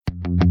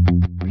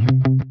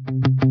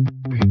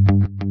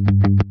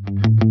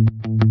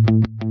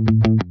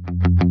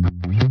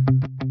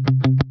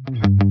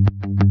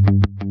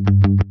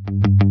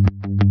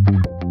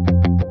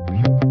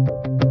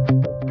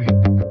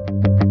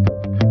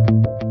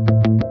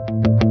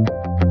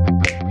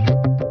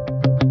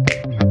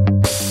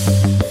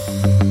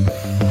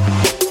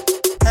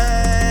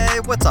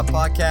up,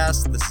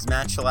 podcast? This is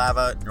Matt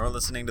Shalava, and you're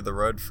listening to the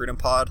Road Freedom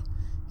Pod.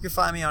 You can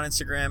find me on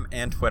Instagram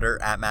and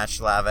Twitter at Matt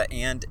Shalava,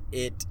 and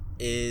it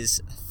is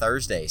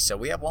Thursday, so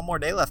we have one more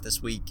day left this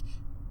week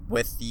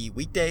with the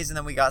weekdays, and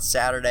then we got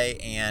Saturday,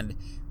 and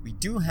we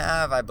do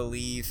have, I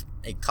believe,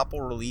 a couple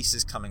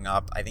releases coming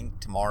up. I think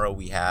tomorrow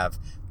we have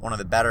one of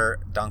the better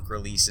Dunk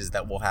releases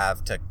that we'll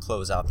have to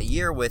close out the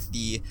year with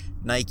the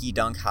Nike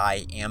Dunk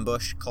High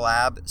Ambush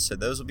collab, so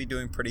those will be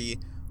doing pretty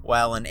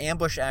well, and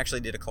Ambush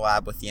actually did a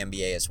collab with the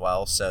NBA as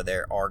well, so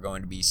there are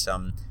going to be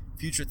some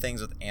future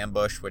things with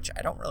Ambush, which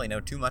I don't really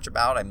know too much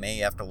about. I may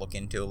have to look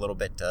into a little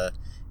bit.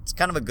 It's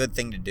kind of a good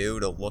thing to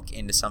do, to look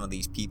into some of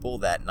these people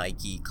that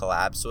Nike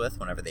collabs with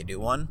whenever they do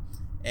one,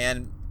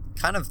 and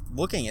kind of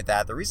looking at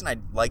that, the reason I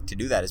like to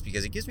do that is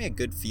because it gives me a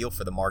good feel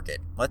for the market.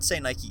 Let's say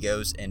Nike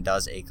goes and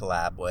does a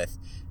collab with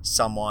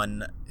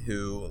someone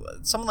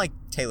like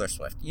Taylor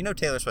Swift. You know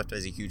Taylor Swift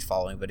has a huge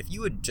following, but if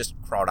you had just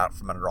crawled out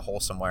from under a hole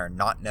somewhere and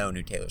not known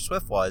who Taylor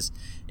Swift was,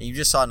 and you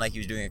just saw Nike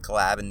was doing a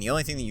collab, and the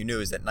only thing that you knew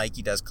is that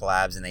Nike does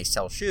collabs and they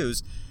sell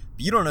shoes,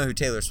 but you don't know who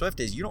Taylor Swift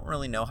is, you don't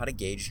really know how to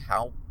gauge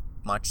how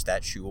much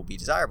that shoe will be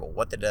desirable,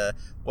 what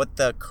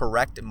the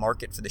correct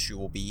market for the shoe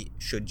will be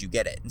should you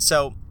get it. And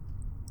so,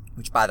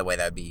 which, by the way,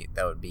 that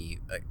would be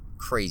a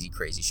crazy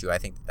shoe. I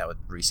think that would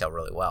resell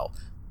really well.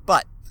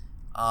 But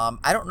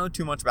I don't know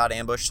too much about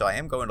Ambush, so I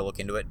am going to look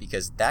into it,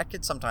 because that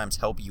could sometimes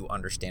help you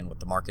understand what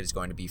the market is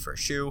going to be for a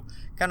shoe,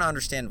 kind of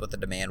understand what the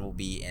demand will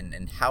be,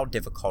 and how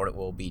difficult it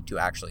will be to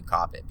actually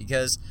cop it.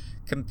 Because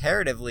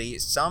comparatively,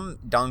 some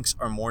dunks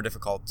are more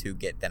difficult to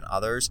get than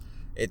others.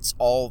 It's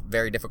all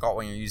very difficult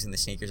when you're using the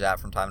sneakers app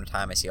from time to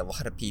time. I see a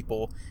lot of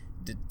people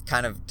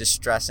kind of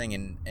distressing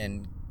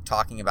and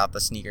talking about the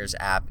sneakers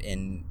app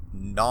in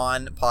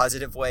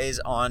non-positive ways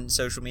on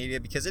social media,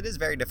 because it is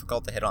very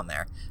difficult to hit on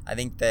there. I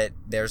think that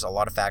there's a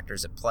lot of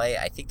factors at play.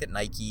 I think that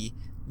Nike,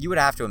 you would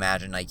have to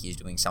imagine Nike is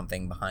doing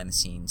something behind the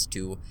scenes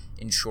to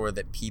ensure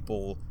that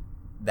people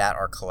that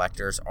are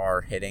collectors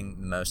are hitting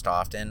the most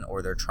often,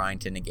 or they're trying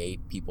to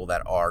negate people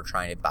that are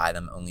trying to buy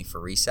them only for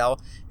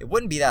resale. It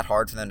wouldn't be that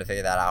hard for them to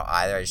figure that out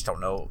either. I just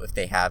don't know if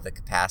they have the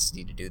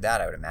capacity to do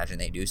that. I would imagine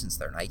they do, since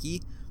they're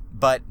Nike.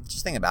 But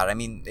just think about it. I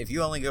mean, if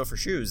you only go for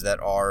shoes that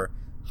are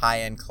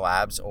high-end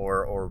collabs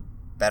or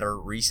better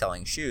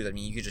reselling shoes, I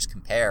mean, you could just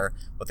compare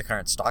what the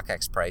current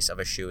StockX price of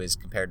a shoe is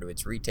compared to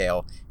its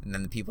retail, and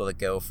then the people that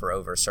go for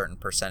over a certain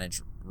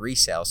percentage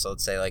resale. So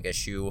let's say like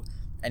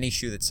any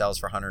shoe that sells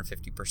for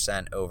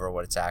 150% over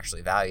what it's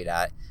actually valued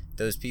at,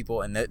 those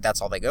people, and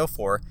that's all they go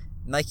for,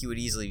 Nike would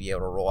easily be able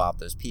to roll out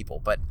those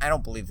people. But I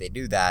don't believe they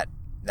do that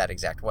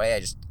exact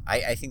way.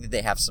 I think that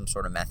they have some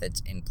sort of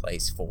methods in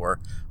place for,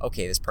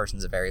 okay, this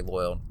person's a very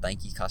loyal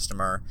Nike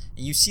customer.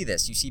 And you see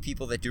this. You see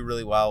people that do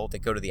really well, that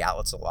go to the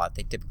outlets a lot.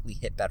 They typically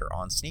hit better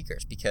on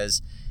sneakers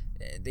because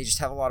they just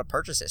have a lot of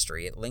purchase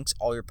history. It links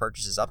all your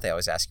purchases up. They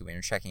always ask you when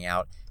you're checking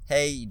out,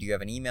 hey, do you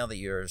have an email that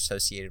you're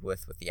associated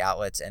with the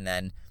outlets? And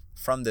then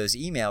from those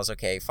emails,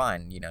 okay,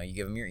 fine, you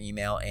give them your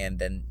email, and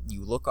then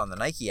you look on the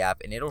Nike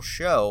app, and it'll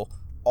show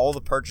all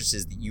the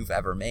purchases that you've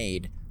ever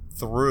made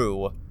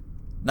through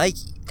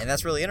Nike. And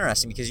that's really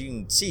interesting, because you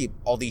can see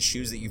all these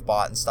shoes that you've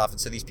bought and stuff. And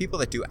so these people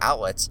that do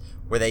outlets,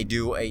 where they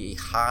do a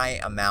high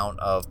amount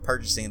of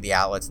purchasing at the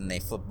outlets and they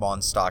flip them on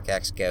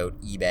StockX,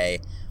 Goat,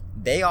 eBay,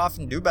 they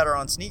often do better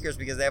on sneakers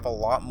because they have a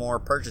lot more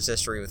purchase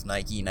history with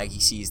Nike. Nike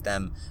sees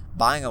them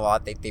buying a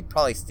lot. They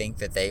probably think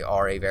that they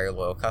are a very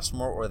loyal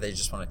customer, or they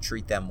just want to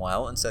treat them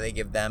well, and so they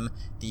give them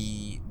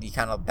the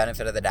kind of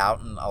benefit of the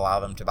doubt and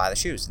allow them to buy the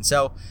shoes. And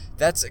so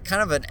that's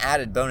kind of an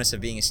added bonus of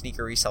being a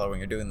sneaker reseller when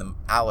you're doing the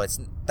outlets.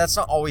 That's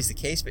not always the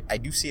case, but I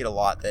do see it a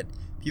lot that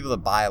people that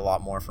buy a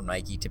lot more from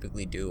Nike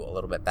typically do a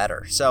little bit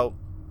better. So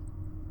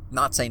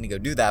not saying to go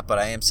do that, but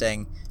I am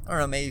saying, I don't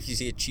know, maybe if you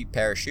see a cheap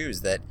pair of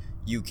shoes that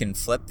you can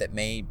flip that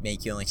may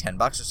make you only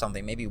 $10 or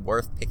something, maybe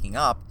worth picking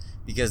up,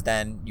 because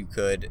then you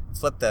could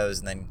flip those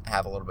and then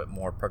have a little bit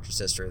more purchase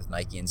history with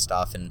Nike and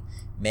stuff, and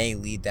may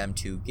lead them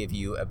to give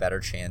you a better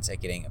chance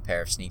at getting a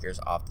pair of sneakers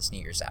off the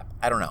sneakers app.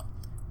 I don't know.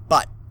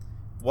 But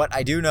what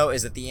I do know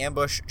is that the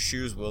Ambush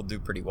shoes will do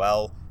pretty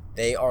well.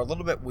 They are a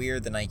little bit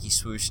weird. The Nike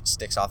swoosh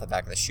sticks off the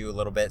back of the shoe a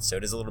little bit, so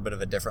it is a little bit of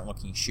a different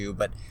looking shoe,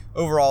 but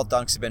overall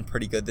dunks have been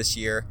pretty good this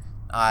year.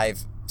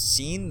 I've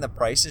seen the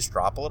prices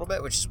drop a little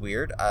bit, which is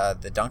weird.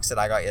 The dunks that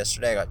I got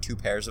yesterday, I got 2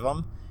 pairs of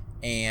them,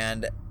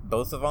 and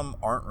both of them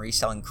aren't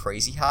reselling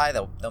crazy high.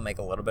 They'll make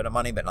a little bit of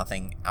money, but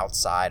nothing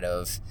outside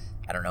of,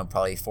 I don't know,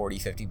 probably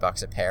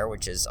 $40-$50 a pair,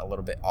 which is a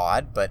little bit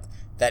odd, but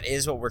that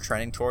is what we're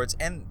trending towards.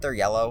 And they're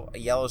yellow.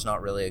 Yellow is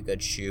not really a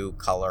good shoe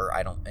color.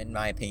 In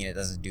my opinion, it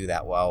doesn't do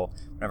that well.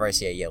 Whenever I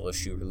see a yellow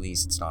shoe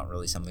release, it's not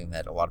really something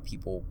that a lot of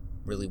people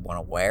really want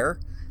to wear,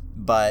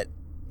 but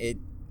it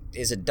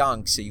is a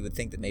dunk, so you would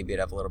think that maybe it'd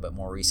have a little bit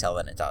more resale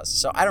than it does.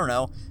 So I don't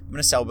know. I'm going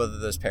to sell both of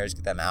those pairs,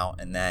 get them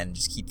out, and then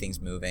just keep things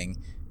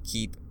moving,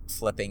 keep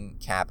flipping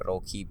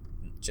capital, keep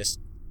just,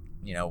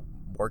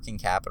 working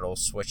capital,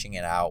 switching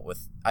it out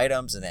with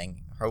items, and then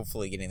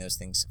hopefully getting those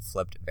things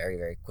flipped very,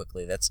 very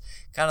quickly. That's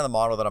kind of the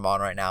model that I'm on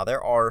right now.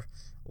 There are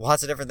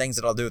lots of different things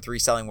that I'll do with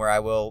reselling where I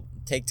will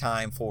take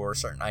time for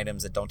certain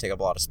items that don't take up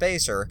a lot of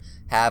space or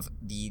have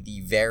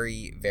the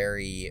very,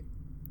 very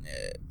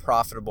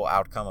profitable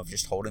outcome of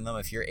just holding them.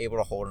 If you're able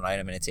to hold an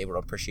item and it's able to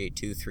appreciate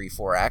 2, 3,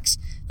 4x,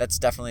 that's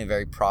definitely a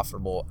very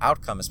profitable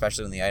outcome,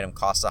 especially when the item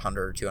costs $100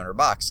 or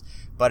 $200.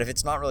 But if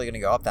it's not really going to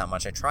go up that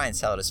much, I try and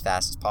sell it as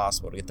fast as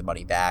possible to get the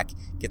money back,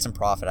 get some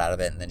profit out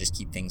of it, and then just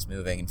keep things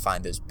moving and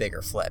find those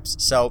bigger flips.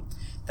 So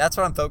that's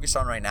what I'm focused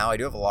on right now. I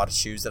do have a lot of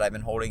shoes that I've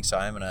been holding, so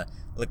I'm going to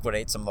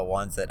liquidate some of the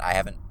ones that I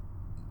haven't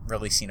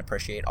really seen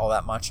appreciate all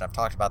that much, and I've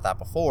talked about that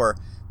before.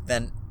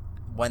 Then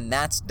when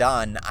that's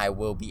done, I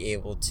will be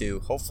able to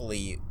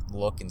hopefully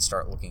look and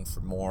start looking for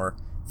more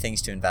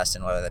things to invest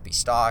in, whether that be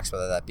stocks,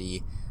 whether that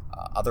be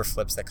other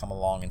flips that come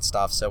along and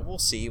stuff. So we'll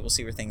see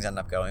where things end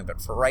up going. But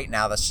for right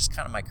now, that's just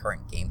kind of my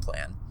current game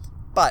plan.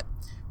 But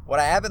what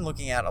I have been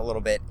looking at a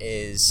little bit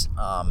is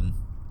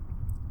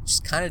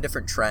just kind of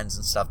different trends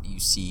and stuff that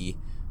you see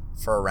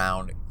for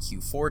around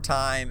Q4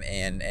 time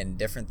and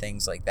different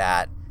things like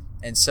that.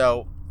 And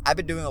so I've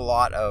been doing a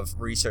lot of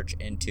research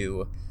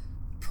into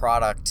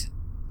product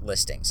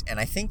listings, and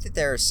I think that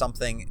there is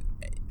something,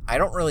 I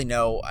don't really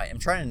know, I'm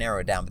trying to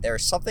narrow it down, but there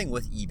is something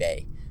with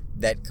eBay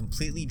that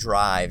completely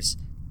drives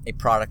a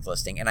product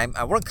listing. And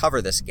I want to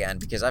cover this again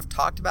because I've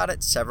talked about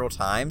it several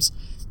times,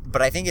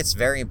 but I think it's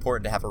very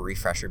important to have a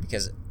refresher,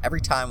 because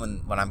every time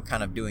when I'm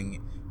kind of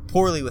doing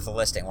poorly with a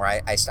listing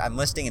where I'm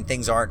listing and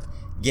things aren't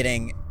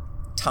getting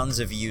tons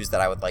of views that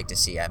I would like to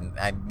see,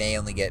 I may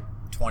only get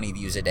 20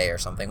 views a day or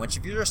something, which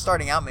if you're just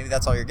starting out, maybe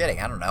that's all you're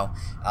getting. I don't know,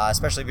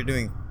 especially if you're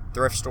doing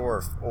thrift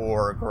store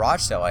or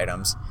garage sale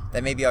items,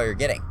 that may be all you're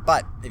getting.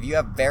 But if you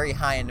have very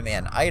high in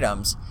demand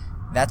items,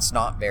 that's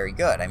not very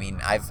good. I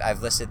mean,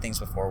 I've listed things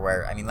before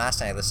where, I mean,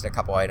 last night I listed a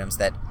couple items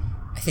that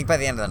I think by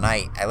the end of the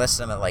night, I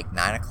listed them at like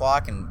 9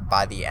 o'clock, and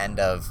by the end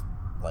of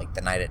like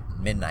the night at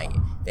midnight,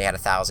 they had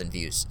 1,000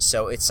 views.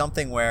 So it's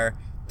something where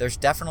there's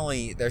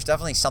definitely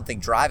something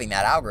driving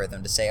that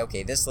algorithm to say,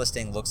 okay, this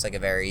listing looks like a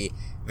very,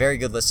 very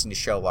good listing to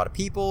show a lot of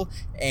people,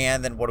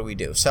 and then what do we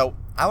do? So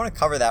I want to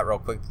cover that real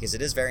quick because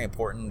it is very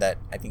important that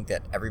I think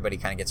that everybody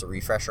kind of gets a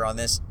refresher on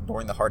this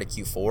during the heart of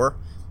Q4,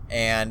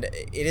 and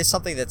it is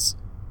something that's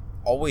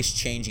always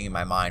changing in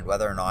my mind,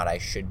 whether or not I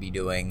should be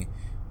doing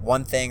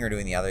one thing or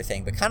doing the other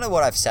thing. But kind of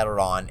what I've settled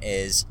on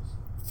is,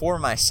 for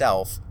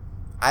myself,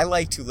 I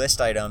like to list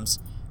items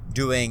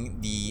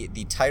doing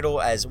the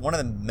title as one of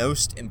the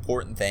most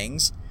important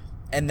things,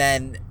 and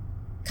then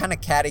kind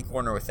of catty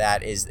corner with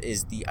that is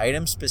the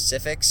item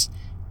specifics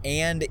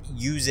and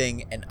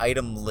using an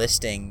item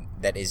listing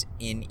that is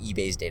in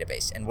eBay's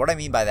database. And what I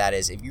mean by that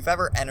is, if you've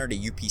ever entered a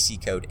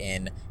UPC code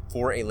in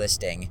for a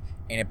listing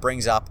and it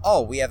brings up,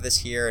 oh, we have this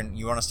here and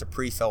you want us to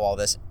pre-fill all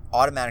this,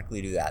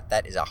 automatically do that.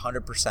 That is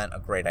 100% a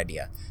great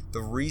idea.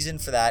 The reason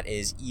for that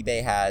is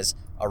eBay has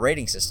a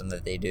rating system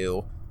that they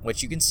do,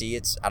 which you can see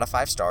it's out of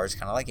 5 stars,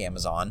 kind of like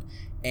Amazon.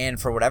 And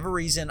for whatever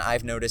reason,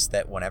 I've noticed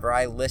that whenever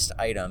I list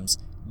items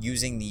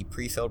using the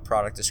pre-filled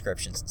product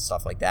descriptions and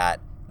stuff like that,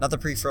 not the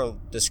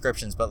pre-filled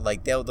descriptions, but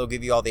like they'll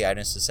give you all the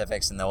item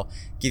specifics and they'll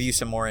give you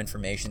some more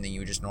information than you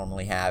would just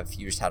normally have if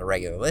you just had a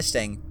regular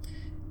listing.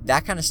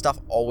 That kind of stuff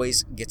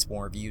always gets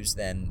more views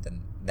than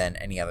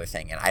any other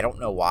thing. And I don't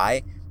know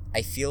why.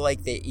 I feel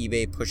like the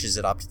eBay pushes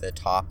it up to the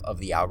top of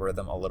the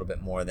algorithm a little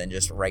bit more than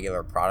just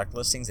regular product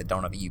listings that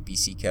don't have a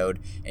UPC code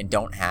and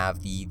don't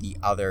have the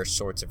other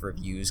sorts of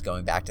reviews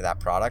going back to that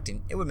product.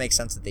 And it would make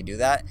sense that they do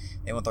that.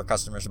 They want their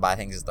customers to buy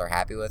things that they're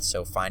happy with.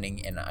 So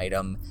finding an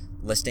item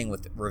listing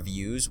with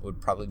reviews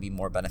would probably be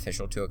more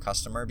beneficial to a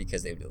customer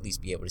because they would at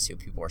least be able to see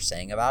what people are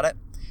saying about it.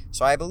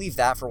 So I believe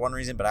that for one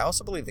reason, but I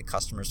also believe that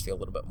customers feel a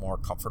little bit more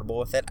comfortable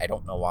with it. I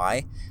don't know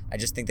why. I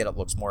just think that it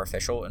looks more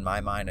official in my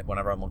mind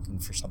whenever I'm looking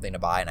for something to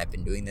buy. And I've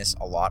been doing this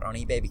a lot on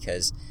eBay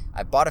because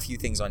I've bought a few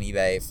things on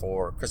eBay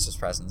for Christmas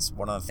presents.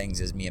 One of the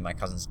things is me and my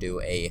cousins do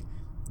a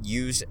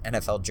used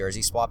NFL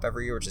jersey swap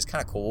every year, which is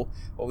kind of cool.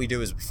 What we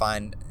do is we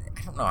find,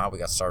 I don't know how we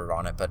got started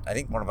on it, but I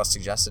think one of us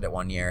suggested it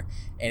one year,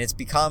 and it's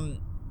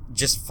become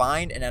just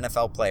find an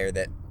NFL player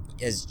that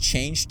has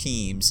changed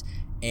teams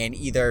and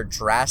either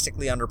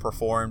drastically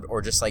underperformed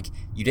or just like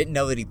you didn't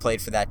know that he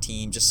played for that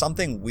team, just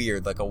something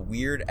weird, like a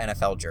weird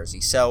NFL jersey.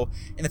 So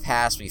in the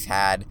past we've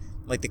had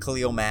like the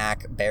Khalil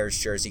Mack Bears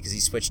jersey because he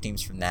switched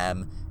teams from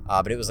them,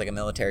 but it was like a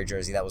military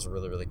jersey. That was a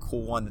really, really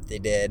cool one that they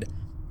did.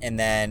 And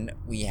then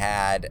we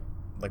had,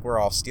 like, we're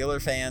all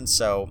Steeler fans,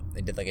 so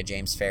they did like a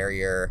James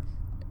Farrior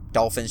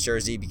Dolphins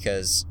jersey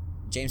because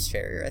James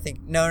Farrior, I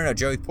think. No,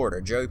 Joey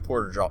Porter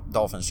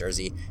Dolphins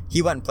jersey.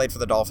 He went and played for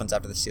the Dolphins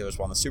after the Steelers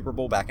won the Super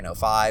Bowl back in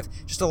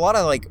 2005. Just a lot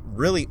of like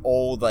really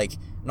old, like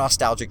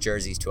nostalgic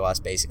jerseys to us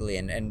basically,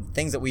 and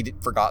things that we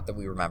forgot that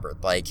we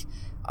remembered, like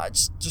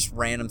just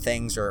random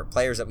things or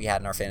players that we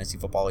had in our fantasy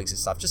football leagues and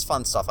stuff, just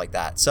fun stuff like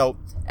that. So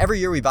every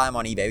year we buy them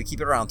on eBay. We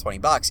keep it around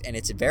 $20, and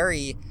it's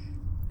very,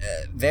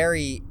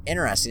 very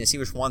interesting to see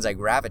which ones I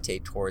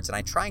gravitate towards. And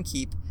I try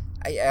and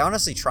I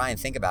honestly try and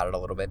think about it a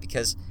little bit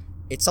because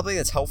it's something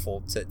that's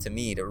helpful to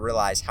me to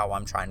realize how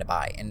I'm trying to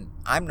buy. And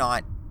I'm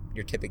not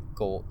your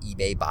typical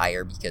eBay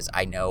buyer because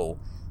I know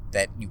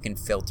that you can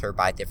filter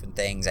by different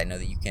things. I know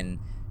that you can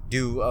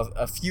do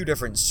a few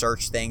different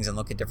search things and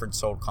look at different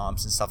sold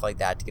comps and stuff like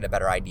that to get a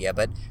better idea.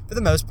 But for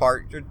the most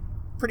part, you're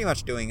pretty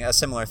much doing a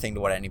similar thing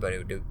to what anybody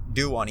would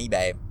do on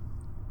eBay.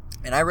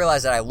 And I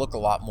realized that I look a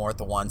lot more at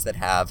the ones that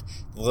have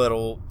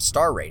little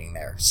star rating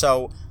there.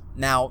 So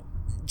now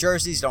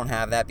jerseys don't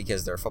have that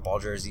because they're football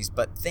jerseys,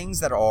 but things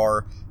that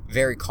are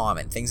very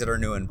common, things that are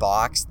new in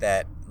box,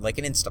 that like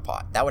an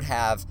Instapot, that would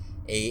have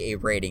a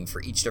rating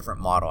for each different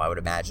model, I would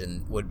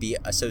imagine, would be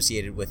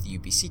associated with the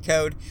UPC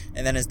code.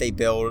 And then as they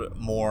build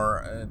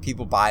more,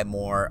 people buy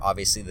more,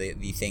 obviously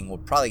the thing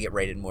would probably get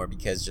rated more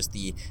because just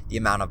the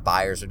amount of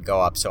buyers would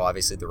go up. So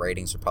obviously the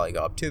ratings would probably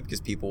go up too,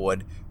 because people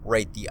would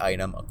rate the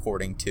item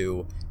according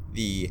to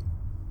the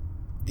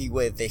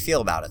way that they feel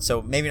about it.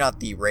 So maybe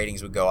not the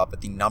ratings would go up, but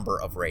the number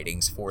of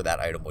ratings for that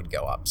item would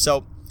go up.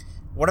 So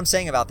what I'm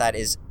saying about that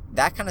is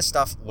that kind of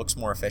stuff looks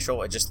more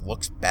official. It just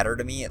looks better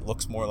to me. It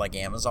looks more like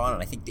Amazon.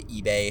 And I think that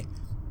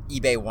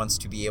eBay wants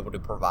to be able to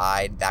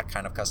provide that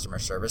kind of customer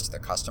service to their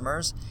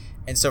customers.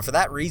 And so for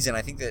that reason,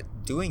 I think that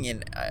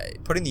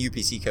putting the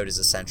UPC code is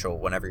essential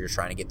whenever you're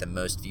trying to get the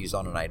most views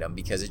on an item,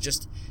 because it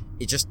just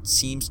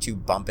seems to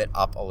bump it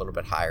up a little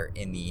bit higher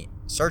in the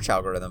search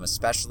algorithm,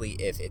 especially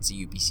if it's a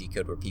UPC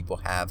code where people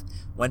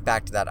went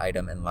back to that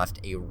item and left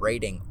a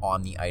rating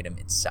on the item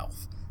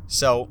itself.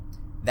 So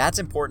that's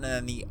important. And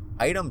then the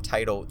item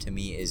title to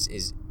me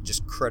is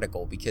just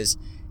critical, because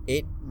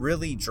it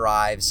really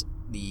drives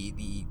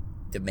the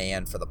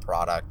demand for the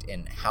product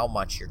and how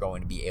much you're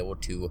going to be able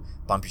to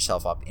bump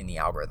yourself up in the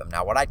algorithm.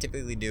 Now, what I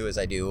typically do is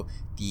I do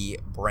the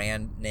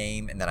brand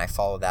name, and then I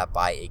follow that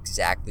by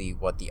exactly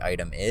what the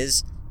item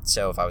is.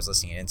 So if I was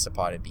listing an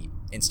Instapot, it'd be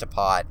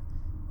Instapot.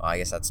 Well, I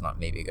guess that's not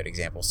maybe a good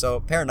example. So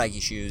a pair of Nike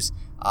shoes,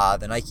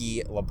 the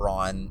Nike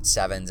LeBron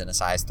 7s in a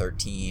size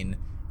 13,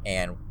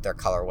 and their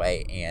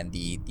colorway and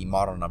the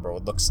model number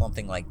would look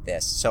something like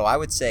this. So I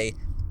would say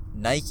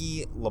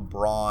Nike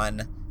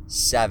LeBron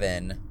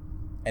 7,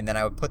 and then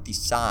I would put the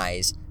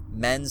size,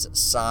 men's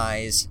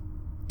size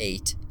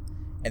 8,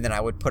 and then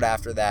I would put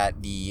after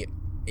that the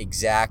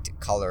exact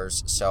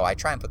colors. So I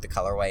try and put the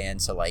colorway in.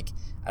 So like,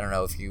 I don't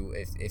know,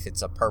 if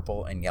it's a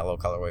purple and yellow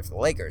colorway for the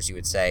Lakers, you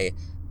would say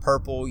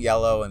purple,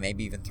 yellow, and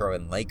maybe even throw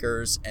in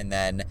Lakers. And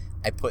then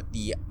I put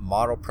the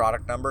model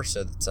product number,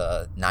 so it's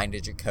a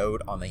 9-digit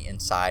code on the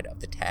inside of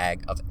the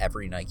tag of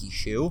every Nike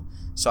shoe.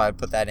 So I'd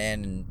put that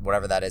in, and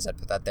whatever that is, I'd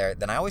put that there.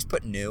 Then I always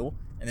put new,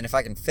 and then if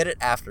I can fit it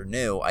after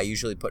new, I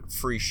usually put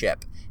free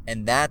ship.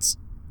 And that's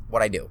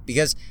what I do,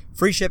 because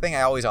free shipping,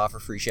 I always offer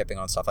free shipping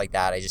on stuff like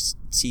that. I just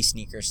see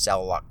sneakers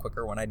sell a lot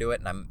quicker when I do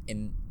it,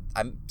 and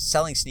I'm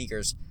selling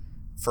sneakers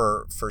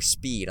for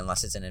speed,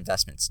 unless it's an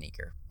investment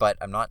sneaker. But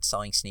I'm not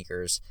selling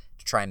sneakers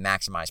to try and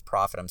maximize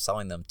profit. I'm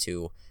selling them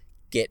to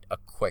get a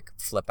quick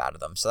flip out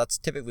of them. So that's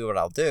typically what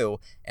I'll do,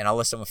 and I'll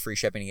list them with free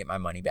shipping to get my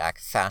money back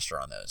faster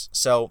on those.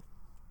 So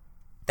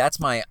that's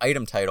my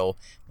item title.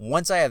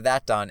 Once I have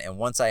that done, and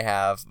once I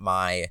have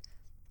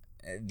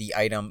the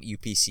item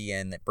UPC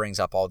in that brings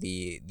up all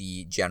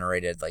the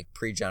generated, like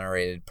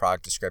pre-generated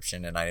product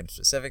description and item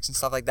specifics and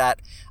stuff like that,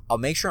 I'll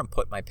make sure I'm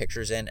putting my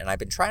pictures in. And I've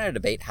been trying to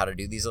debate how to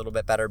do these a little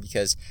bit better,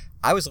 because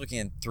I was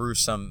looking through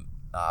some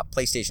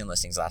PlayStation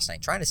listings last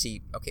night, trying to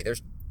see, okay,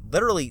 there's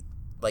literally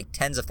like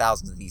tens of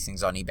thousands of these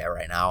things on eBay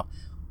right now.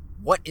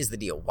 What is the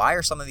deal? Why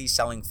are some of these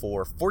selling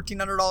for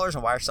 $1,400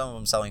 and why are some of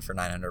them selling for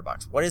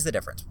 $900? What is the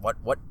difference?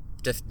 What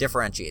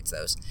differentiates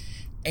those?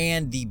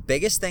 And the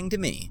biggest thing to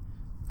me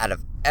out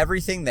of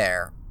everything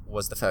there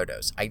was the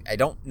photos. I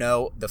don't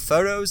know, the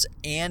photos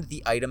and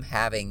the item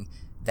having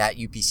that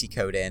UPC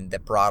code in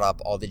that brought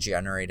up all the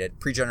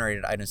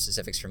pre-generated item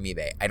specifics from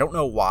eBay. I don't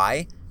know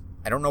why.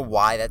 I don't know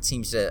why that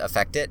seems to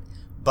affect it,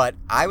 but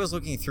I was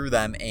looking through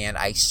them and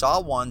I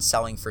saw one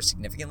selling for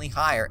significantly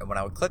higher, and when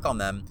I would click on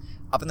them,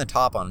 up in the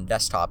top on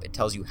desktop, it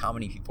tells you how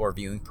many people are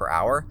viewing per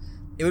hour.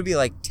 It would be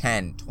like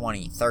 10,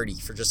 20, 30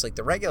 for just like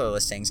the regular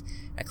listings.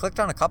 I clicked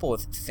on a couple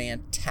with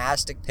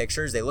fantastic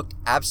pictures. They looked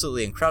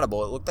absolutely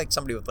incredible. It looked like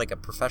somebody with like a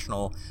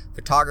professional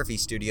photography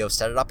studio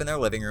set it up in their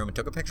living room and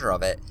took a picture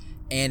of it.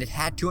 And it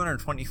had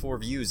 224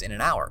 views in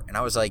an hour. And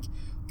I was like,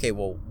 okay,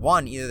 well,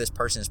 one, either this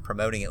person is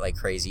promoting it like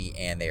crazy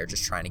and they are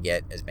just trying to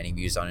get as many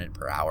views on it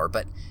per hour.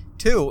 But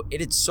two, it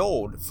had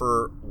sold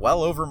for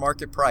well over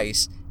market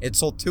price. It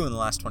sold 2 in the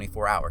last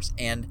 24 hours.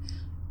 And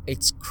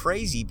it's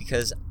crazy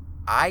because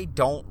I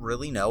don't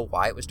really know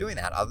why it was doing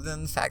that, other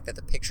than the fact that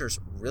the pictures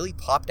really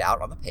popped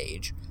out on the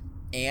page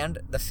and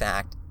the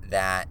fact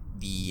that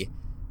the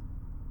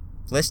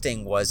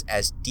listing was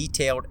as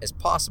detailed as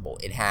possible.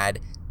 It had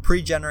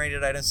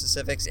pre-generated item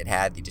specifics, it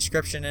had the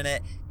description in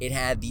it, it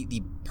had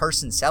the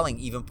person selling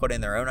even put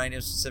in their own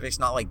item specifics,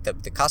 not like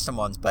the custom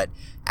ones, but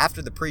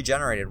after the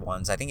pre-generated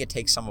ones, I think it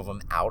takes some of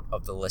them out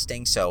of the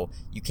listing, so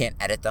you can't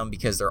edit them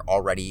because they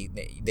already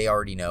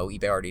know,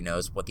 eBay already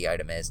knows what the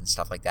item is and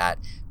stuff like that.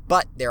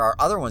 But there are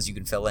other ones you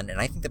can fill in,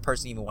 and I think the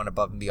person even went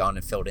above and beyond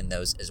and filled in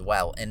those as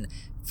well. And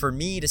for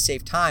me, to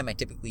save time, I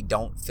typically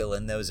don't fill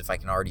in those if I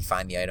can already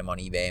find the item on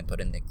eBay and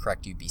put in the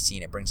correct UPC,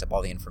 and it brings up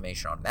all the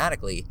information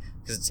automatically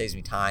because it saves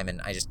me time,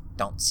 and I just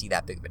don't see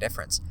that big of a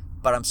difference.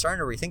 But I'm starting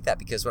to rethink that,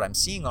 because what I'm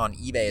seeing on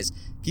eBay is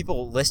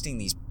people listing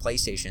these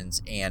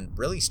PlayStations and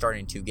really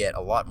starting to get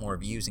a lot more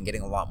views and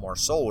getting a lot more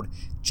sold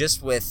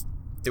just with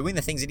doing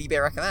the things that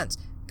eBay recommends.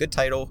 Good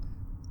title,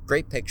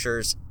 great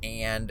pictures,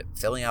 and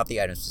filling out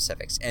the item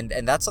specifics. And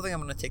that's something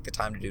I'm going to take the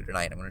time to do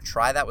tonight. I'm going to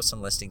try that with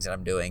some listings that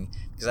I'm doing,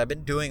 because I've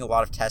been doing a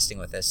lot of testing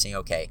with this, seeing,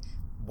 okay,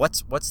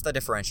 what's the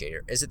differentiator?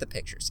 Is it the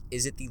pictures?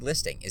 Is it the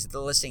listing? Is it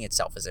the listing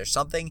itself? Is there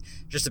something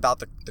just about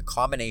the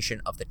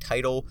combination of the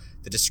title,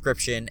 the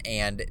description,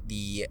 and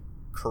the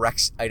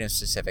correct item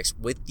specifics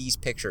with these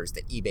pictures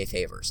that eBay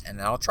favors? And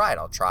then I'll try it.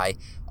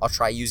 I'll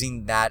try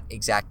using that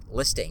exact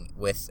listing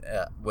with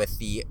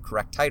the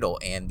correct title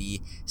and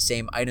the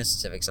same item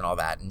specifics and all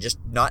that, and just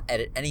not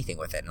edit anything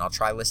with it. And I'll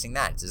try listing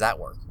that. Does that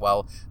work?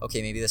 Well,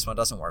 okay, maybe this one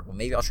doesn't work. Well,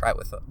 maybe I'll try it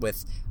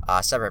with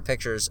separate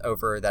pictures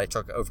that I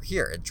took over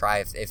here, and try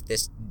if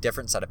this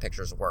different set of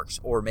pictures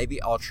works. Or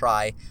maybe I'll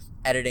try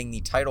editing the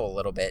title a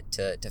little bit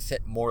to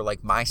fit more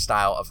like my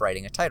style of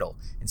writing a title,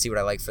 and see what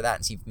I like for that,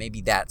 and see if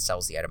maybe that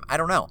sells the item. I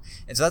don't know.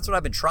 And so that's what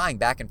I've been trying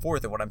back and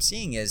forth, and what I'm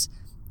seeing is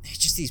it's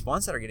just these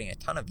ones that are getting a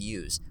ton of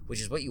views, which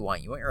is what you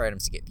want. You want your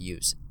items to get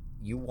views.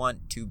 You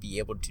want to be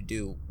able to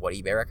do what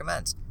eBay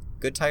recommends.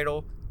 Good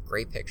title,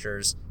 great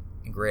pictures,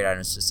 and great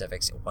item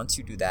specifics. And once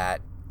you do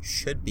that, you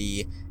should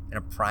be in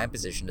a prime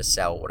position to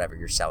sell whatever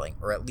you're selling,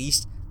 or at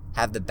least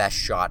have the best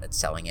shot at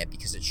selling it,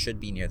 because it should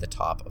be near the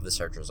top of the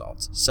search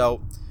results.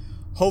 So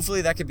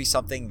hopefully that could be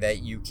something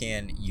that you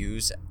can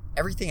use.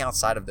 Everything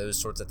outside of those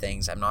sorts of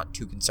things, I'm not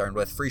too concerned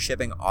with. Free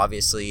shipping,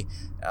 obviously,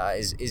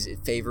 is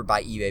favored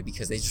by eBay,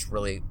 because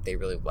they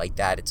really like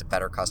that. It's a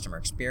better customer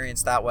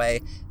experience that way.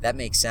 That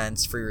makes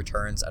sense. Free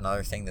returns,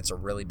 another thing that's a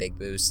really big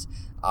boost.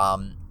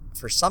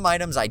 For some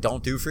items, I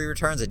don't do free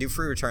returns. I do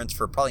free returns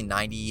for probably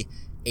 98%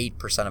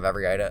 of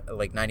every item,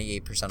 like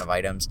 98% of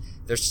items.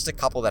 There's just a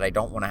couple that I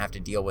don't want to have to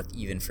deal with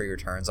even free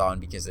returns on,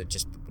 because it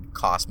just would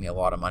cost me a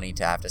lot of money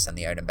to have to send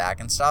the item back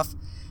and stuff.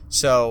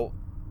 So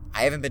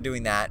I haven't been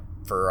doing that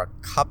for a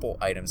couple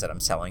items that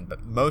I'm selling,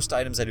 but most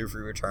items I do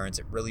free returns.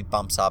 It really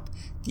bumps up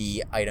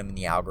the item in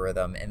the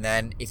algorithm. And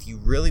then if you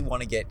really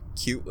want to get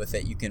cute with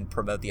it, you can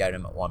promote the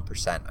item at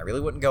 1%. I really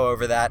wouldn't go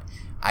over that.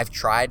 I've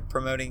tried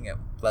promoting it,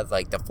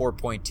 like the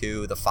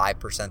 4.2, the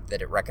 5%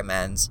 that it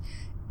recommends.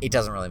 It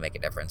doesn't really make a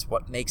difference.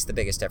 What makes the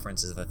biggest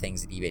difference is the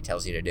things that eBay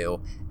tells you to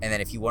do. And then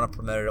if you want to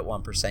promote it at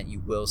 1%, you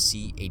will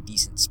see a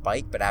decent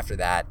spike. But after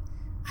that,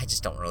 I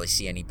just don't really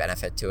see any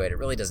benefit to it. It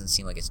really doesn't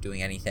seem like it's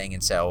doing anything.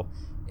 And so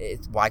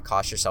why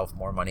cost yourself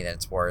more money than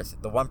it's worth?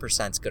 The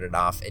 1% is good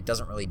enough. It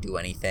doesn't really do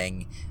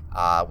anything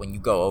when you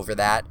go over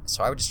that.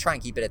 So I would just try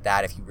and keep it at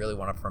that if you really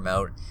want to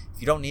promote. If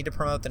you don't need to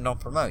promote, then don't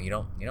promote. You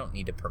don't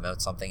need to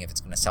promote something if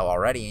it's going to sell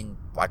already, and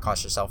why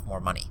cost yourself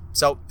more money?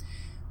 So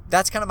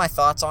that's kind of my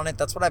thoughts on it.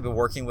 That's what I've been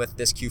working with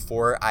this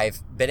Q4.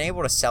 I've been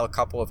able to sell a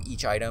couple of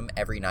each item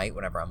every night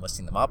whenever I'm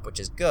listing them up, which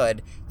is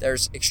good.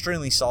 There's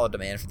extremely solid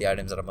demand for the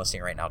items that I'm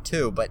listing right now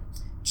too, but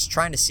just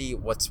trying to see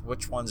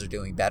which ones are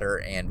doing better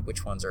and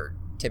which ones are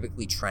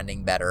typically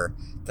trending better.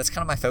 That's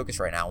kind of my focus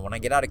right now. When I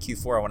get out of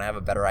Q4, I want to have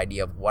a better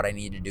idea of what I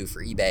need to do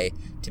for eBay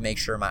to make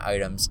sure my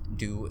items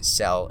do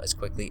sell as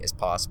quickly as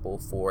possible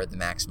for the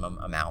maximum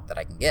amount that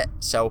I can get.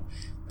 So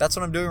that's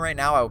what I'm doing right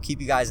now. I will keep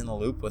you guys in the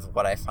loop with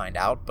what I find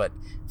out. But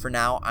for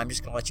now, I'm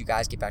just going to let you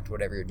guys get back to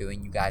whatever you're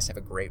doing. You guys have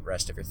a great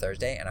rest of your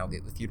Thursday, and I'll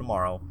get with you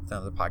tomorrow with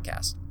another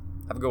podcast.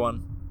 Have a good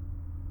one.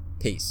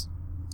 Peace.